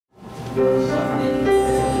When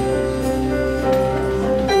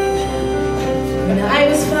I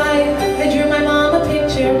was 5, I drew my mom a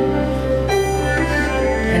picture,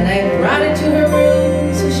 and I brought it to her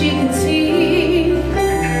room so she could see.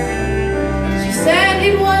 She said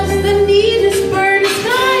it was the neatest bird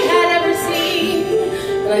I had ever seen.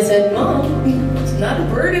 And I said, Mom, it's not a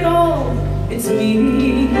bird at all, it's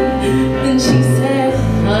me. Then she said,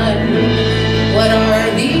 honey, what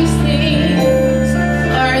are these things?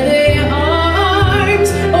 Are they arms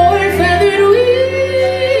or feathered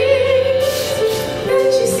wings?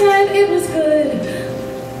 And she said it was good,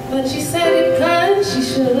 but she said it 'cause she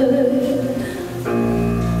should.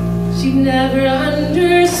 She never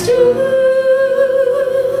understood.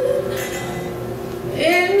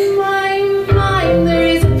 In my mind there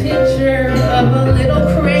is a picture of a little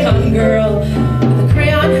crayon girl with a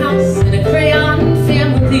crayon house and a crayon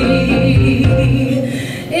family.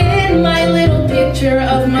 In my little picture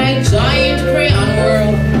of my giant crayon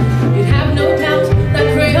world, you'd have no doubt that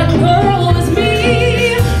crayon girl was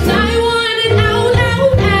me. And I want it out,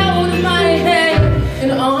 out, out of my head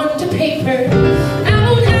and onto paper.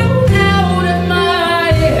 Out, out, out of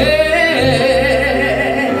my head.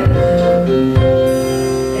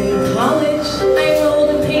 In college, I enrolled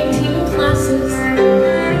in painting classes.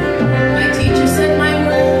 My teacher said my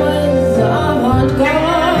work was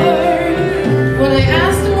avant-garde. When I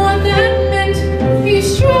asked him what that meant, he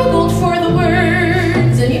struggled for the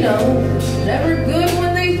words. And you know, never good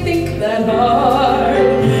when they think that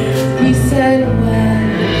hard. He said, well,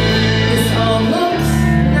 this all looks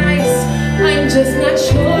nice, I'm just not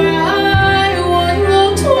sure I would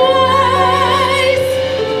look twice.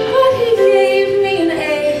 But he gave me an A,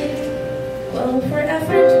 well, for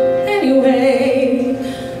effort anyway.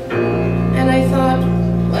 And I thought,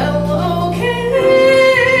 well, okay.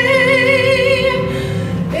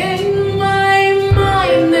 In my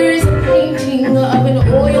mind there is a painting of an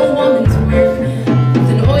oil woman's work, with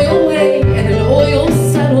an oil way and an oil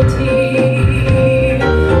subtlety.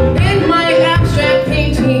 In my abstract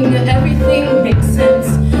painting, everything makes sense,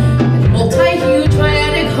 and multi-hue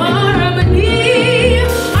triadic harmony.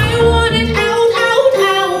 I want it out, out,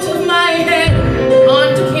 out of my head,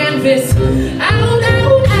 onto canvas. Out,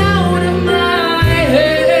 out, out of my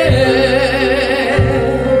head.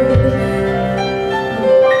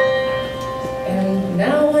 And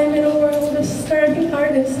now I'm in a world of starving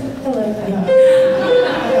artists. Hello.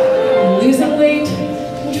 Losing weight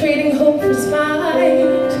and trading hope for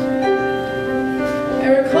spite. I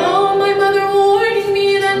recall my mother warning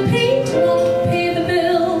me that paint won't pay the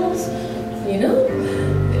bills. You know,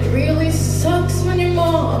 it really sucks when your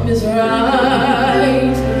mom is right.